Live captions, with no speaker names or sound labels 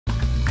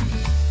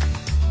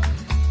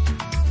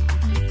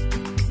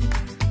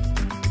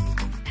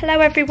Hello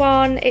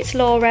everyone, it's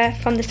Laura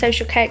from the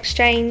Social Care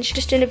Exchange.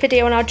 Just doing a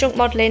video on our junk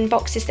modelling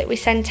boxes that we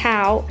sent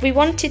out. We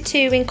wanted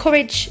to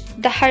encourage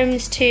the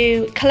homes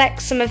to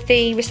collect some of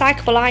the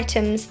recyclable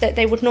items that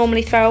they would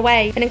normally throw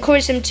away and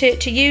encourage them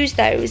to use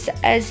those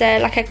as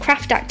like a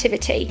craft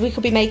activity. We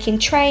could be making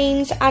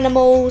trains,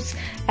 animals,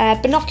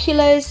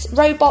 binoculars,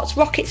 robots,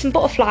 rockets and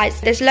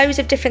butterflies. There's loads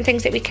of different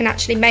things that we can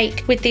actually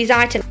make with these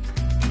items.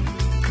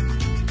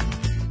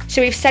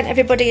 So we've sent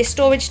everybody a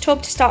storage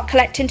tub to start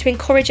collecting to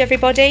encourage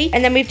everybody,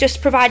 and then we've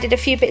just provided a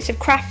few bits of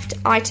craft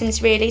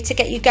items really to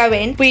get you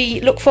going.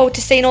 We look forward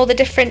to seeing all the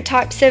different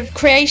types of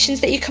creations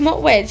that you come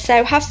up with,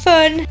 so have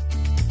fun!